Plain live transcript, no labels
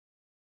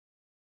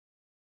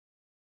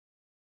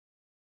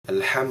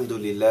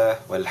Alhamdulillah,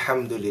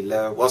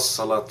 walhamdulillah,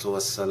 wassalatu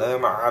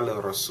wassalamu ala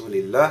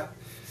rasulillah.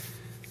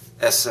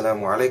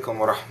 Assalamu alaikum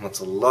wa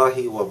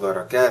rahmatullahi wa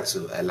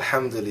barakatuh.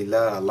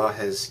 Alhamdulillah, Allah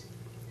has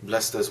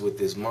blessed us with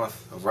this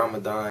month of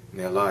Ramadan.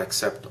 May Allah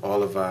accept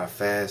all of our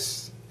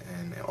fasts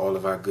and all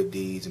of our good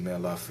deeds. May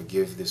Allah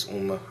forgive this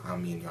ummah.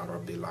 Ameen ya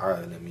rabbil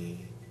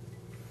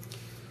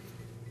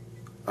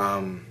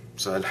alameen.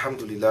 So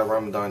alhamdulillah,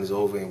 Ramadan is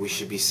over, and we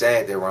should be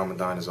sad that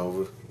Ramadan is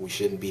over. We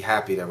shouldn't be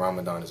happy that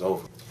Ramadan is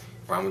over.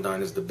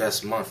 Ramadan is the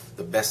best month,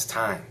 the best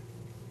time.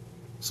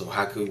 So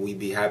how could we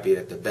be happy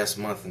that the best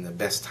month and the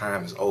best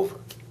time is over?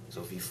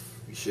 So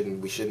we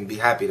shouldn't be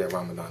happy that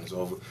Ramadan is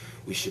over.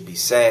 We should be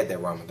sad that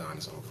Ramadan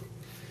is over.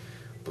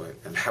 But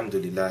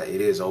alhamdulillah,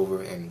 it is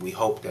over, and we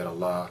hope that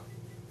Allah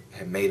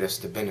had made us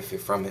to benefit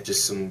from it.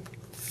 Just some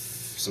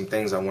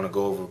things I want to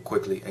go over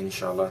quickly,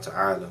 inshallah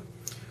ta'ala.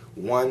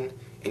 One,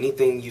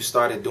 anything you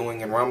started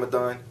doing in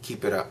Ramadan,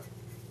 keep it up.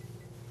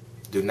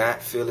 Do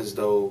not feel as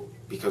though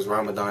because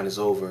Ramadan is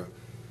over,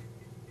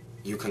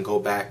 you can go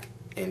back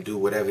and do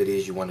whatever it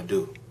is you want to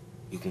do.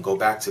 You can go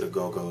back to the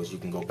go-go's, you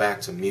can go back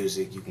to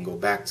music, you can go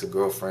back to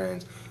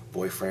girlfriends,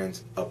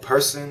 boyfriends. A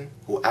person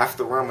who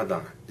after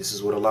Ramadan, this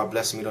is what Allah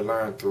blessed me to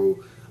learn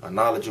through a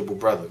knowledgeable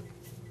brother.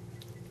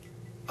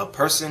 A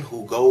person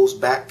who goes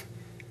back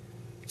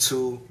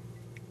to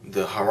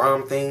the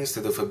haram things,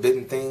 to the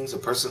forbidden things, a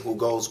person who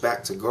goes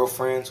back to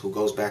girlfriends, who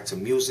goes back to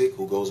music,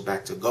 who goes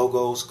back to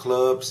go-go's,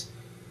 clubs,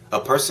 a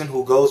person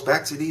who goes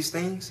back to these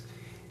things,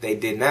 they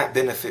did not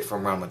benefit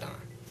from Ramadan.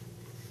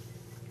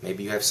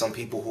 Maybe you have some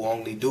people who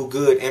only do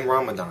good in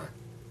Ramadan.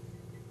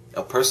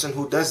 A person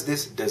who does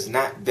this does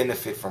not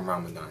benefit from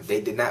Ramadan. They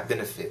did not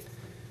benefit.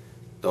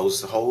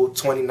 Those whole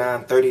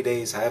 29, 30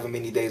 days, however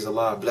many days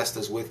Allah blessed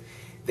us with,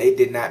 they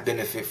did not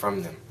benefit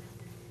from them.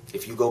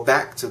 If you go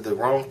back to the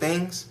wrong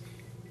things,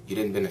 you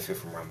didn't benefit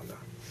from Ramadan.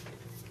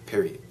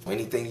 Period.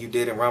 Anything you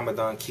did in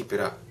Ramadan, keep it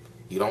up.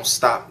 You don't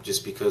stop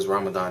just because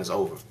Ramadan is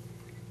over.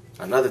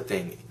 Another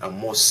thing, a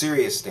more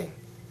serious thing.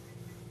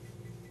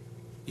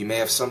 You may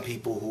have some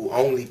people who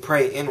only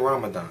pray in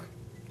Ramadan.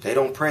 They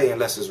don't pray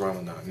unless it's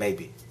Ramadan,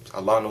 maybe.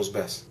 Allah knows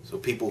best. So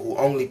people who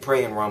only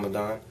pray in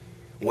Ramadan,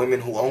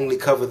 women who only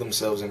cover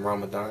themselves in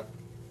Ramadan,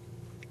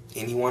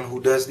 anyone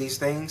who does these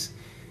things,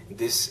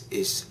 this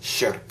is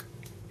shirk.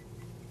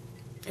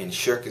 And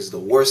shirk is the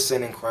worst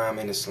sin and crime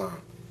in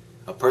Islam.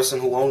 A person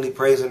who only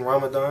prays in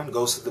Ramadan,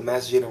 goes to the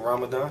masjid in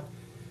Ramadan,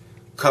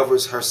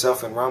 covers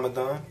herself in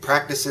Ramadan,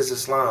 practices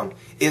Islam,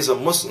 is a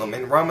Muslim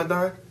in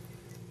Ramadan,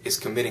 is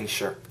committing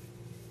shirk.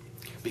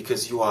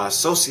 Because you are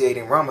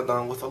associating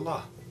Ramadan with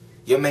Allah.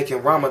 You're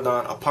making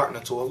Ramadan a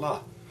partner to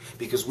Allah.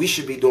 Because we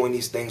should be doing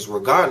these things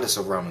regardless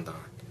of Ramadan.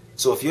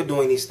 So if you're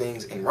doing these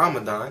things in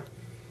Ramadan,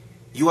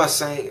 you are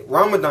saying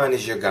Ramadan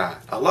is your God.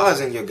 Allah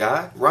isn't your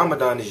God.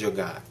 Ramadan is your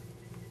God.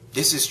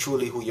 This is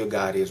truly who your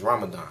God is,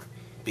 Ramadan.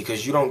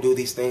 Because you don't do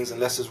these things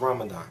unless it's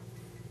Ramadan.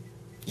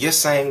 You're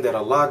saying that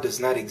Allah does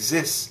not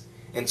exist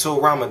until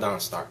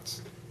Ramadan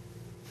starts.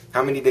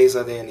 How many days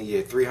are there in a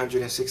year?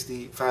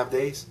 365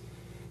 days?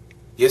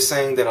 You're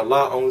saying that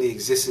Allah only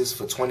exists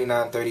for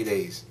 29, 30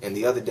 days. And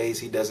the other days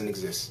He doesn't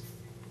exist.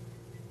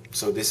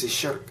 So this is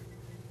shirk.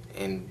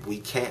 And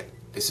we can't.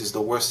 This is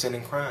the worst sin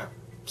and crime.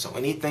 So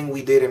anything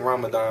we did in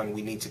Ramadan,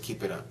 we need to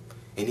keep it up.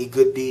 Any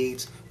good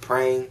deeds,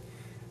 praying,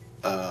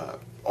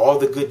 all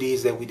the good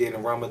deeds that we did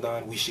in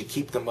Ramadan, we should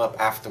keep them up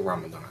after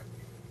Ramadan.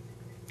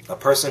 A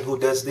person who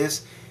does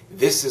this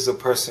is a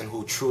person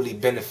who truly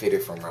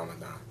benefited from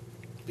Ramadan.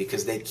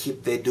 Because they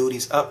keep their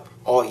duties up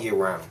all year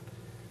round.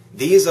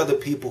 These are the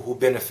people who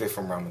benefit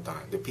from Ramadan.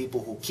 The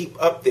people who keep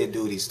up their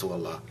duties to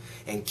Allah.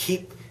 And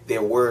keep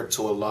their word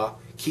to Allah.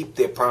 Keep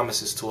their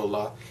promises to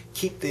Allah.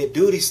 Keep their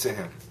duties to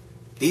Him.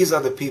 These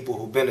are the people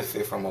who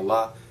benefit from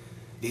Allah.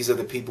 These are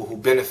the people who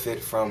benefit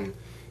from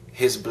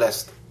His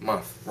blessed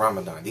month,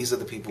 Ramadan. These are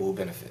the people who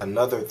benefit.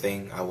 Another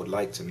thing I would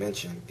like to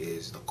mention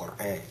is the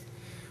Quran.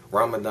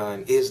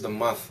 Ramadan is the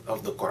month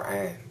of the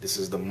Quran. This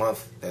is the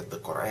month that the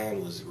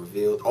Quran was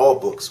revealed. All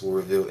books were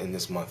revealed in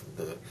this month.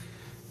 The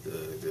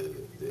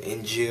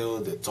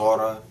Injil, the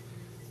Torah,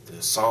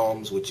 the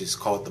Psalms, which is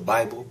called the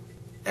Bible,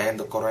 and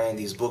the Quran.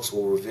 These books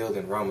were revealed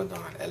in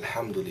Ramadan.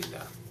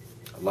 Alhamdulillah.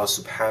 Allah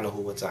subhanahu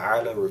wa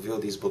ta'ala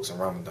revealed these books in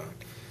Ramadan.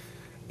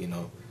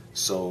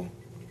 So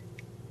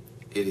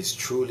it is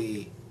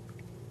truly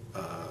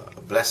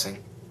a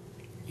blessing,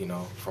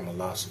 from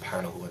Allah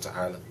subhanahu wa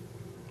ta'ala.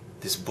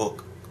 This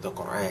book, the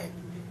Quran.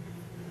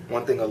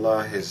 One thing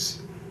Allah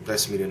has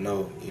blessed me to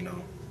know,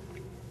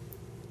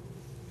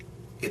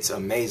 it's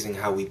amazing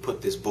how we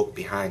put this book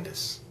behind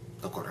us,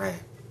 the Quran.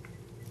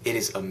 It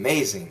is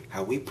amazing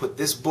how we put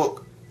this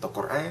book, the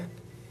Quran,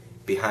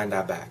 behind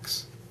our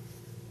backs.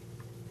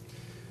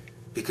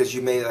 Because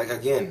you may,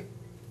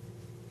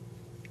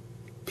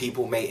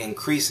 people may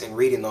increase in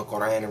reading the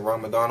Quran in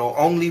Ramadan or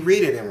only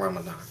read it in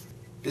Ramadan.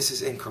 This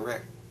is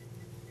incorrect.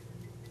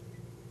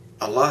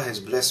 Allah has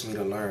blessed me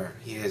to learn.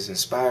 He has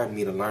inspired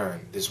me to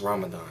learn this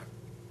Ramadan.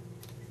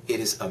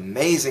 It is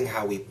amazing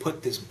how we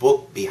put this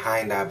book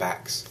behind our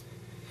backs.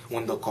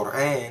 When the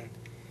Quran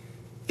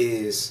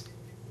is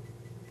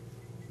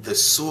the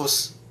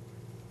source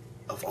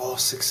of all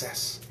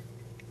success.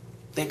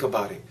 Think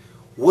about it.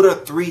 What are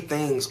 3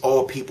 things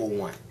all people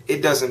want?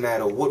 It doesn't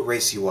matter what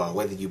race you are,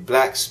 whether you're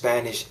black,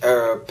 Spanish,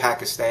 Arab,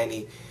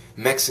 Pakistani,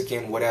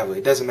 Mexican, whatever.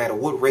 It doesn't matter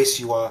what race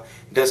you are.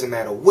 It doesn't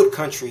matter what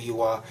country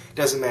you are. It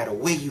doesn't matter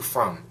where you're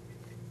from.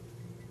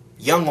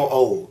 Young or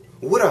old.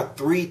 What are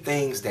 3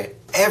 things that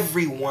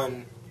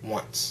everyone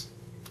wants?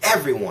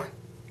 Everyone.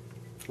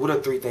 What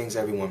are 3 things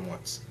everyone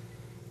wants?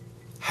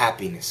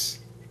 Happiness,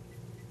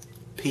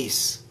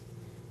 peace,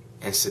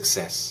 and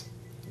success.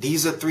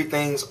 These are 3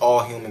 things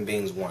all human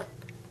beings want.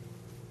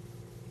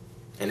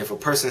 And if a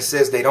person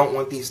says they don't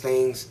want these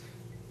things,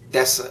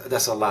 that's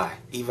a lie.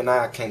 Even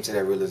I came to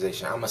that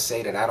realization. I'm going to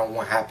say that I don't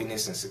want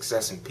happiness and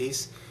success and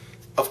peace.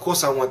 Of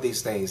course I want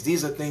these things.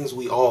 These are things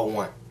we all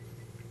want.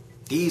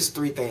 These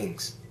 3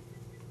 things.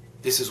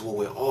 This is what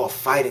we're all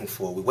fighting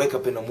for. We wake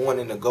up in the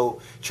morning to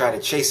go try to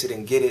chase it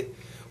and get it.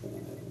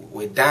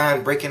 We're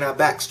dying, breaking our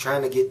backs,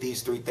 trying to get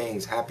these 3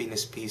 things: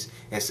 happiness, peace,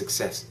 and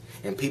success.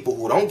 And people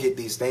who don't get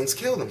these things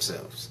kill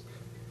themselves.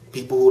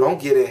 People who don't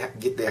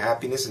get their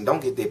happiness and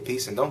don't get their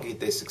peace and don't get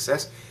their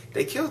success,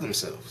 they kill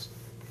themselves.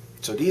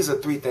 So these are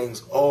 3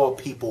 things all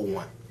people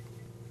want.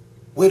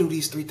 Where do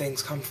these 3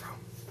 things come from?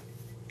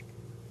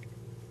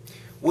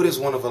 What is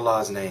one of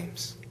Allah's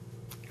names?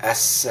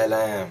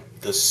 As-Salam,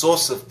 the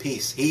source of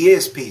peace. He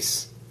is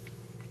peace.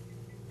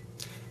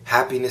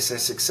 Happiness and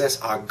success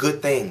are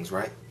good things,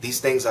 right? These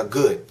things are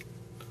good.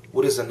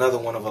 What is another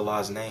one of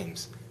Allah's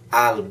names?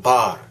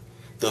 Al-Bar,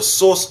 the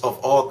source of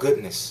all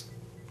goodness.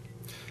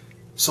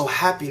 So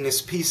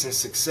happiness, peace, and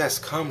success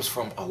comes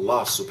from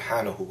Allah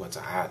subhanahu wa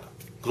ta'ala.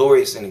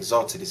 Glorious and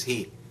exalted is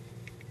He.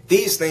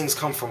 These things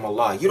come from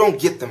Allah. You don't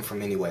get them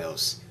from anywhere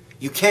else.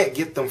 You can't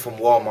get them from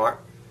Walmart.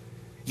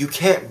 You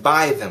can't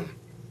buy them.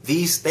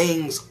 These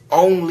things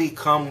only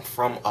come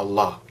from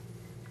Allah.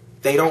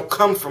 They don't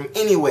come from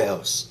anywhere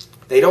else.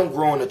 They don't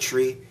grow on a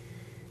tree.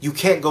 You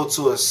can't go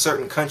to a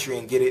certain country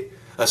and get it.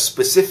 A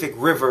specific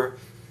river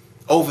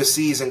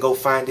overseas and go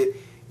find it.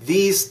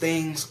 These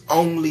things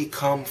only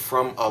come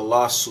from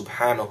Allah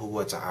subhanahu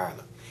wa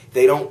ta'ala.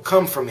 They don't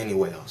come from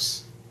anywhere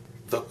else.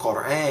 The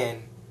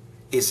Quran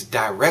is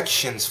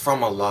directions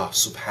from Allah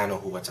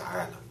subhanahu wa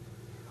ta'ala.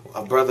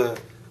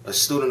 A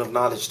student of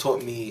knowledge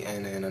taught me,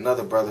 and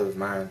another brother of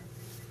mine,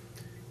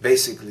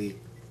 basically,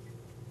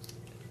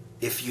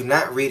 if you're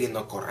not reading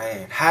the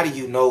Quran, how do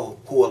you know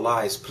who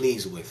Allah is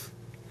pleased with?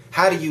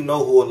 How do you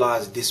know who Allah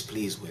is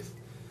displeased with?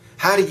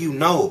 How do you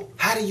know?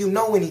 How do you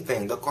know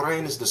anything? The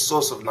Quran is the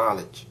source of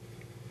knowledge.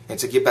 And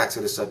to get back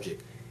to the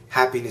subject,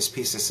 happiness,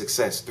 peace, and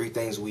success, 3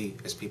 things we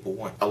as people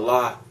want.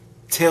 Allah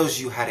tells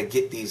you how to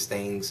get these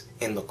things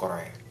in the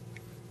Quran.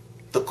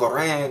 The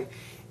Quran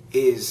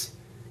is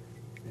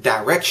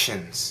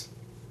directions.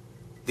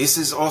 This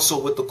is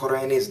also what the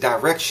Quran is,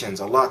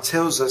 directions. Allah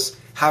tells us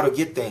how to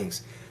get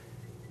things.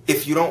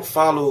 If you don't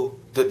follow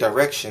the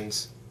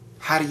directions,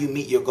 how do you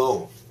meet your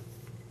goal?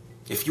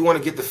 If you want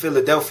to get to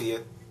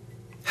Philadelphia,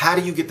 how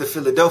do you get to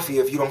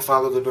Philadelphia if you don't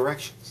follow the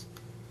directions?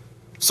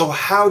 So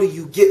how do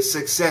you get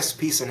success,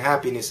 peace, and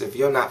happiness if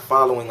you're not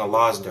following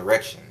Allah's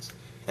directions?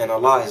 And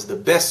Allah is the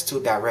best to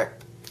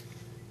direct.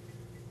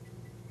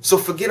 So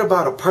forget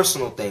about a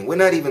personal thing. We're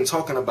not even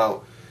talking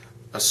about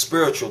a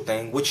spiritual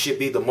thing, which should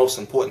be the most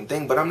important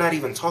thing. But I'm not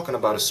even talking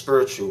about a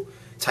spiritual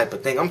type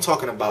of thing. I'm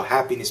talking about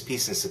happiness,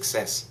 peace, and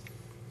success.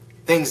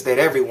 Things that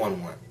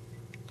everyone wants.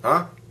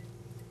 Huh?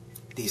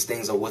 These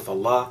things are with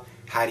Allah.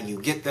 How do you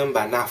get them?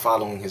 By not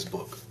following His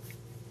book.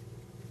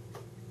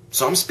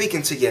 So I'm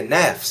speaking to your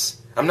nafs.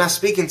 I'm not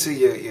speaking to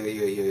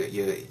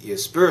your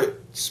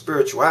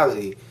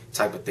spirituality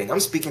type of thing. I'm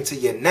speaking to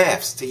your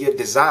nafs, to your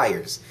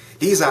desires.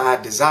 These are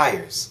our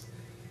desires.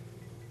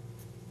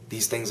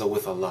 These things are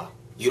with Allah.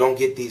 You don't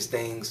get these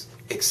things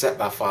except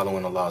by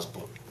following Allah's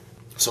book.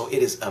 So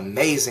it is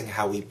amazing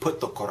how we put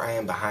the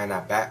Quran behind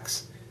our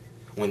backs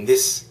when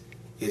this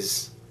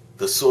is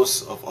the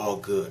source of all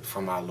good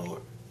from our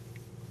Lord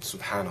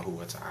subhanahu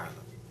wa ta'ala.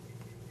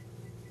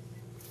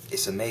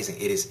 It's amazing.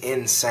 It is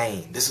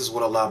insane. This is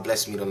what Allah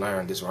blessed me to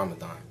learn this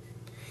Ramadan.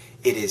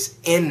 It is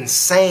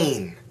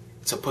insane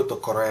to put the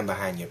Quran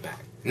behind your back.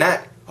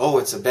 Not, oh,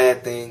 it's a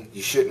bad thing,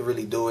 you shouldn't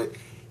really do it.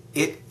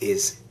 It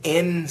is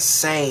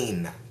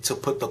insane to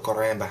put the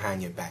Quran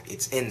behind your back.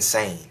 It's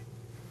insane.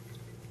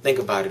 Think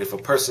about it. If a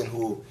person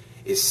who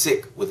is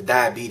sick with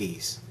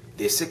diabetes,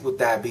 they're sick with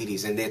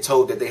diabetes and they're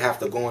told that they have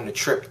to go on a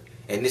trip,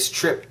 and this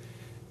trip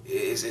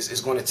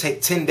is going to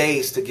take 10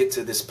 days to get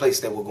to this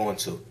place that we're going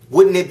to.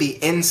 Wouldn't it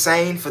be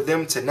insane for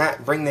them to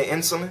not bring their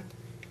insulin?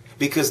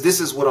 Because this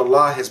is what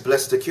Allah has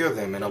blessed to cure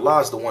them. And Allah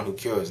is the one who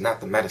cures,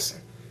 not the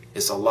medicine.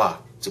 It's Allah.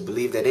 To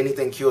believe that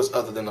anything cures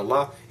other than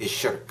Allah is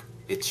shirk.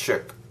 It's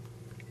shirk.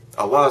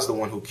 Allah is the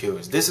one who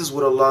cures. This is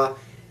what Allah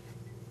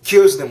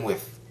cures them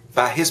with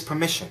by His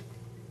permission.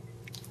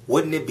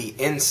 Wouldn't it be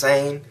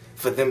insane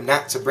for them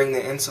not to bring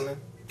their insulin?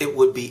 It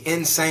would be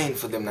insane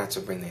for them not to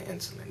bring their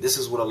insulin. This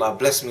is what Allah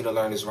blessed me to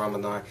learn this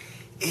Ramadan.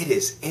 It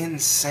is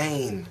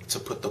insane to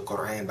put the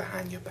Quran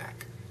behind your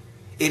back.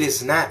 It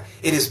is not.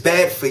 It is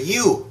bad for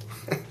you.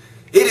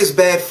 It is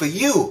bad for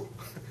you.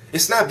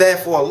 It's not bad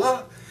for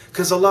Allah,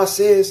 because Allah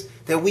says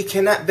that we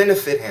cannot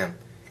benefit him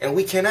and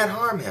we cannot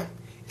harm him.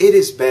 It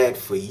is bad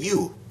for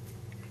you.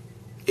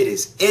 It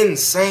is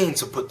insane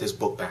to put this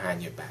book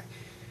behind your back.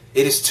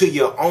 It is to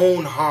your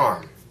own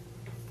harm.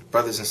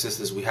 Brothers and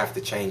sisters, we have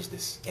to change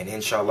this. And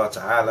inshallah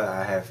ta'ala,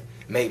 I have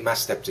made my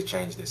step to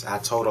change this. I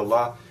told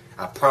Allah,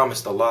 I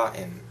promised Allah,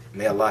 and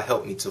may Allah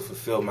help me to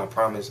fulfill my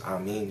promise.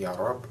 Ameen, Ya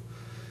Rabb.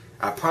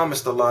 I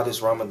promised Allah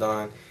this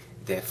Ramadan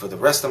that for the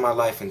rest of my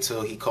life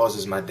until he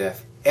causes my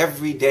death,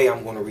 every day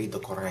I'm going to read the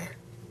Quran.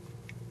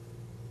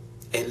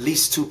 At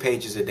least 2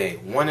 pages a day.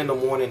 1 in the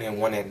morning and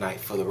 1 at night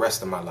for the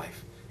rest of my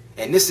life.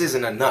 And this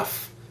isn't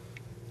enough.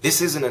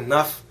 This isn't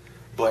enough,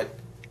 but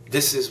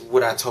this is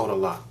what I told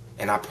Allah.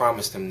 And I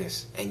promised him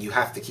this. And you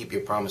have to keep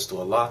your promise to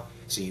Allah.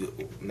 So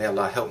may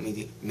Allah help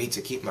me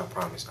to keep my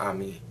promise.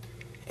 Ameen.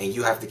 And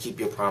you have to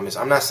keep your promise.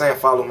 I'm not saying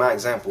follow my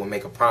example and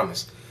make a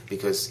promise.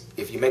 Because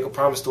if you make a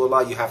promise to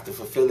Allah, you have to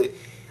fulfill it.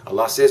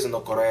 Allah says in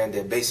the Quran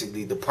that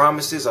basically the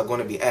promises are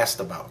going to be asked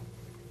about.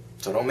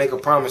 So don't make a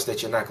promise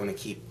that you're not going to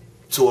keep.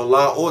 To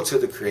Allah or to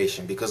the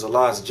creation. Because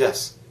Allah is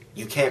just.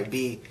 You can't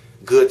be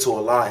good to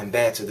Allah and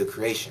bad to the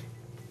creation.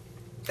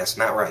 That's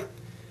not right.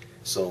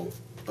 So,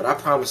 but I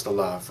promised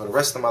Allah for the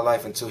rest of my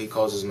life until he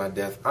causes my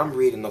death, I'm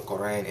reading the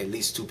Quran at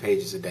least 2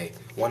 pages a day.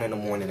 1 in the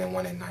morning and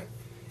 1 at night.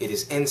 It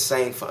is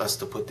insane for us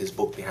to put this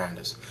book behind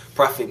us.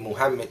 Prophet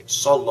Muhammad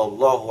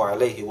sallallahu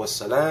alaihi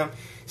wasallam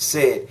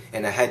said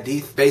in a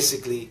hadith,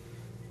 basically,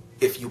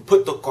 if you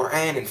put the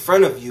Quran in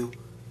front of you,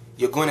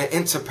 you're going to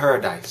enter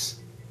paradise.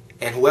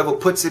 And whoever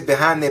puts it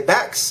behind their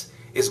backs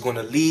is going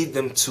to lead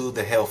them to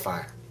the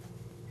hellfire.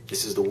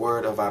 This is the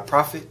word of our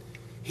Prophet.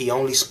 He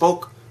only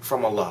spoke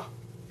from Allah.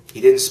 He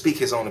didn't speak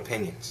his own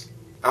opinions.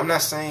 I'm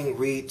not saying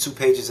read 2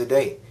 pages a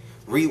day.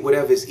 Read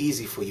whatever is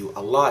easy for you.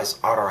 Allah is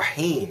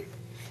Ar-Rahim.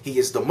 He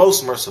is the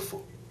most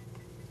merciful.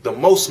 The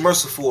most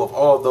merciful of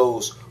all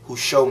those who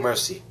show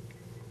mercy.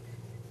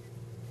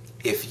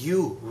 If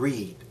you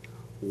read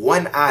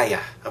 1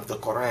 ayah of the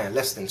Quran,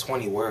 less than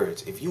 20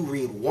 words, if you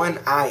read 1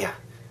 ayah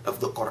of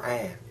the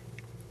Quran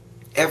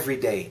every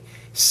day,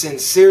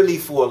 sincerely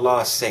for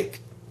Allah's sake,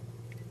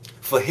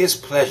 for his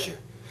pleasure,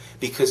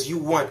 because you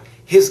want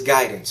his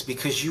guidance,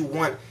 because you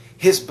want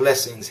his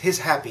blessings, his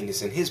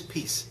happiness, and his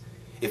peace.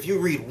 If you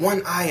read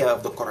 1 ayah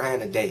of the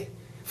Quran a day,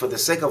 for the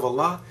sake of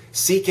Allah,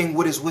 seeking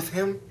what is with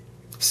him,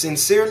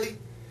 sincerely,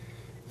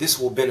 this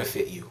will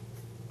benefit you.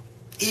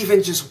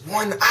 Even just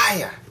 1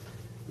 ayah,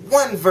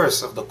 1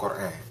 verse of the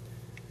Quran,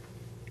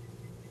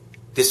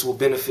 this will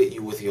benefit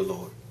you with your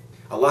Lord.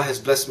 Allah has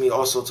blessed me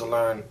also to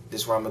learn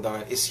this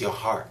Ramadan. It's your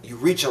heart. You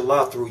reach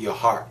Allah through your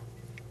heart.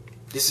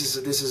 This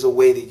is a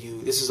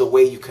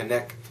way you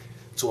connect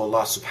to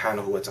Allah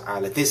subhanahu wa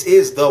ta'ala. This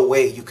is the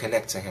way you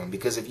connect to him.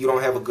 Because if you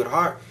don't have a good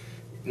heart,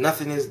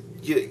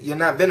 you're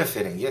not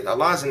benefiting.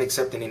 Allah isn't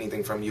accepting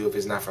anything from you if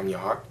it's not from your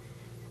heart.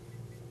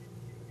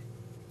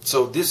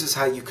 So this is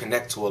how you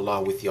connect to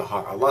Allah, with your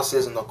heart. Allah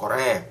says in the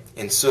Quran,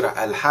 in Surah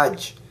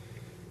Al-Hajj,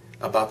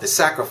 about the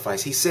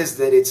sacrifice. He says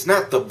that it's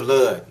not the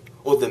blood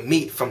or the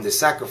meat from the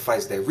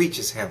sacrifice that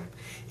reaches him.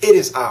 It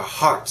is our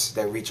hearts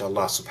that reach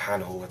Allah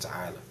subhanahu wa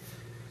ta'ala.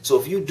 So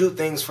if you do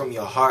things from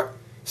your heart,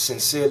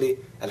 sincerely,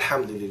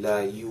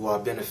 alhamdulillah, you are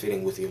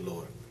benefiting with your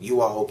Lord.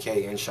 You are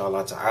okay,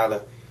 inshallah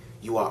ta'ala.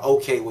 You are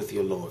okay with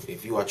your Lord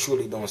if you are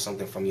truly doing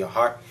something from your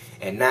heart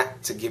and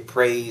not to get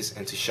praise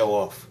and to show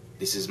off.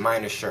 This is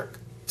minor shirk,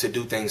 to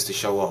do things to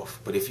show off.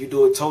 But if you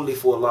do it totally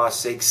for Allah's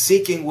sake,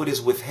 seeking what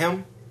is with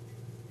him,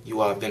 you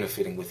are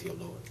benefiting with your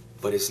Lord.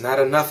 But it's not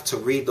enough to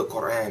read the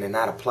Quran and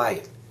not apply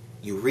it.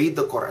 You read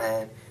the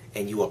Quran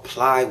and you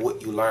apply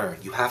what you learn.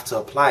 You have to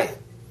apply it.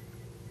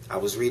 I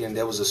was reading,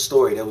 there was a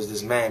story, there was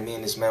this man, me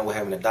and this man were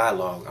having a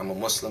dialogue. I'm a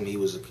Muslim,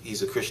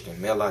 he's a Christian.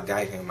 May Allah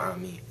guide him,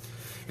 Ameen.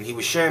 And he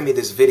was sharing me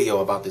this video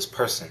about this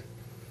person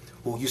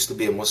who used to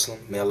be a Muslim.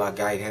 May Allah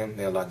guide him,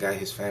 may Allah guide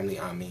his family,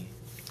 Ameen.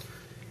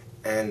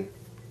 And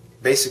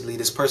basically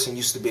this person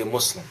used to be a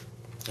Muslim.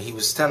 And he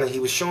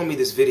was showing me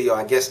this video,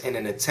 I guess in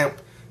an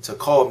attempt to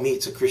call me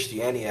to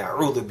Christianity.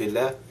 A'udhu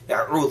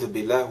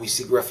billah, we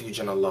seek refuge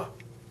in Allah.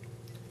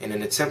 In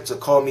an attempt to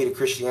call me to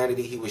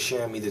Christianity, he was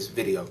sharing me this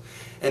video.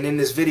 And in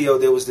this video,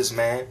 there was this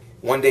man.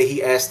 One day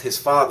he asked his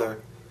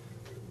father,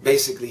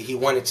 basically he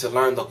wanted to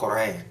learn the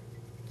Quran.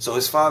 So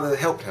his father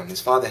helped him.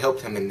 His father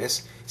helped him in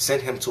this,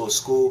 sent him to a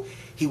school.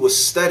 He was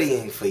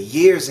studying for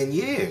years and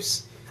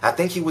years. I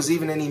think he was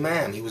even an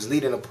imam. He was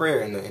leading a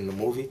prayer in the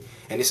movie.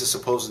 And this is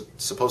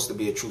supposed to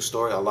be a true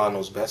story. Allah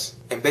knows best.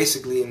 And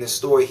basically in this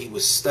story, he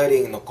was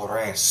studying the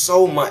Quran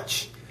so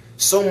much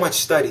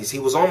studies. He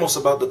was almost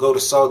about to go to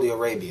Saudi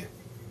Arabia.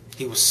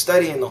 He was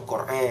studying the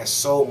Quran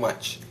so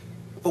much.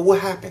 But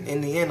what happened?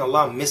 In the end,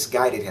 Allah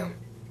misguided him.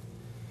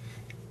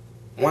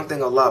 One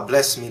thing Allah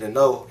blessed me to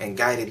know and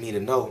guided me to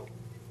know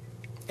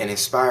and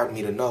inspired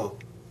me to know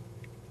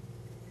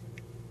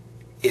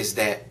is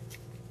that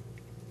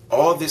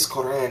all this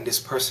Quran this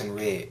person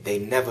read, they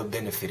never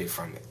benefited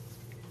from it.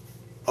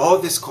 All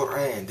this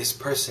Quran this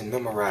person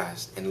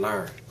memorized and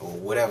learned, or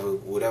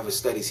whatever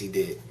studies he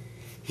did,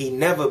 he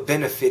never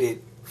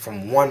benefited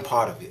from one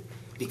part of it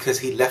because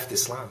he left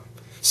Islam.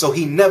 So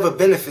he never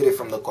benefited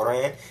from the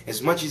Quran.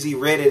 As much as he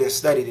read it and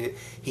studied it,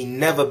 he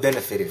never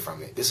benefited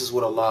from it. This is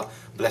what Allah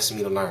blessed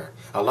me to learn.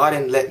 Allah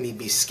didn't let me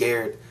be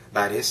scared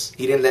by this.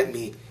 He didn't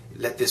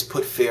let this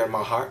put fear in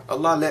my heart.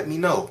 Allah let me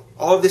know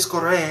all this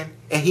Quran,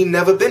 and he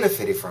never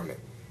benefited from it.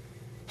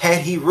 Had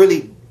he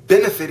really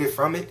benefited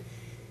from it,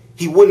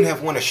 he wouldn't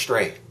have went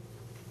astray.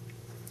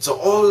 So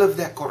all of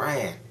that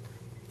Quran,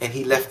 and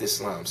he left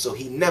Islam. So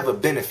he never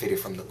benefited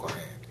from the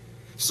Quran.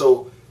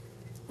 So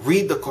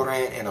read the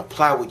Quran and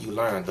apply what you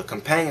learn. The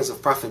companions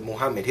of Prophet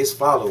Muhammad, his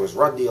followers,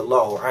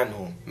 radiyallahu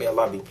anhum, may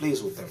Allah be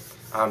pleased with them.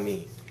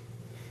 Ameen.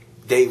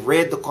 They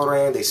read the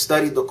Quran, they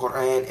studied the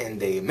Quran, and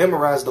they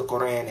memorized the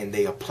Quran, and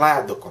they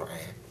applied the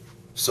Quran.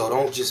 So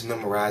don't just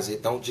memorize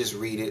it, don't just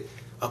read it,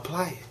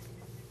 apply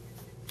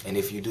it. And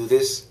if you do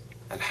this,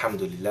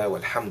 alhamdulillah,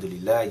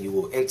 walhamdulillah, you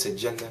will enter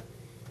Jannah,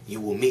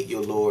 you will meet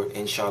your Lord,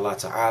 inshallah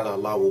ta'ala.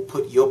 Allah will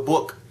put your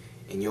book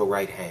in your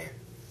right hand.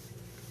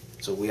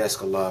 So we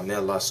ask Allah, may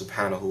Allah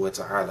subhanahu wa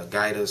ta'ala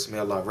guide us. May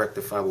Allah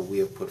rectify what we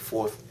have put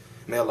forth.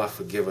 May Allah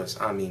forgive us.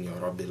 Ameen ya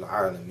Rabbil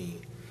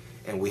Alameen.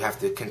 And we have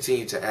to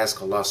continue to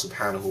ask Allah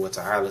subhanahu wa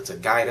ta'ala to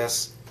guide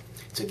us,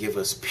 to give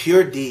us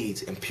pure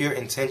deeds and pure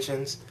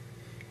intentions,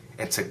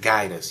 and to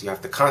guide us. You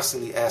have to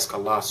constantly ask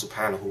Allah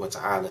subhanahu wa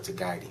ta'ala to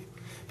guide you.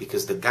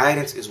 Because the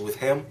guidance is with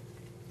Him,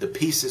 the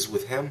peace is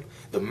with Him,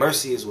 the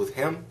mercy is with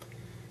Him,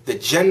 the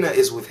Jannah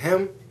is with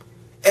Him,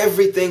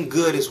 everything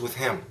good is with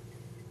Him.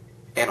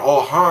 And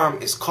all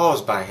harm is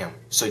caused by Him.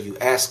 So you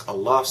ask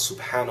Allah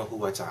subhanahu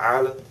wa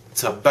ta'ala,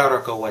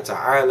 tabaraka wa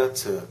ta'ala,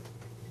 to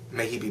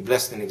may He be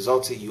blessed and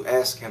exalted. You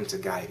ask Him to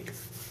guide you.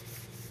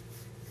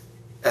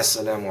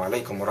 Assalamu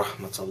alaikum wa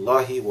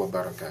rahmatullahi wa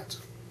barakatuh.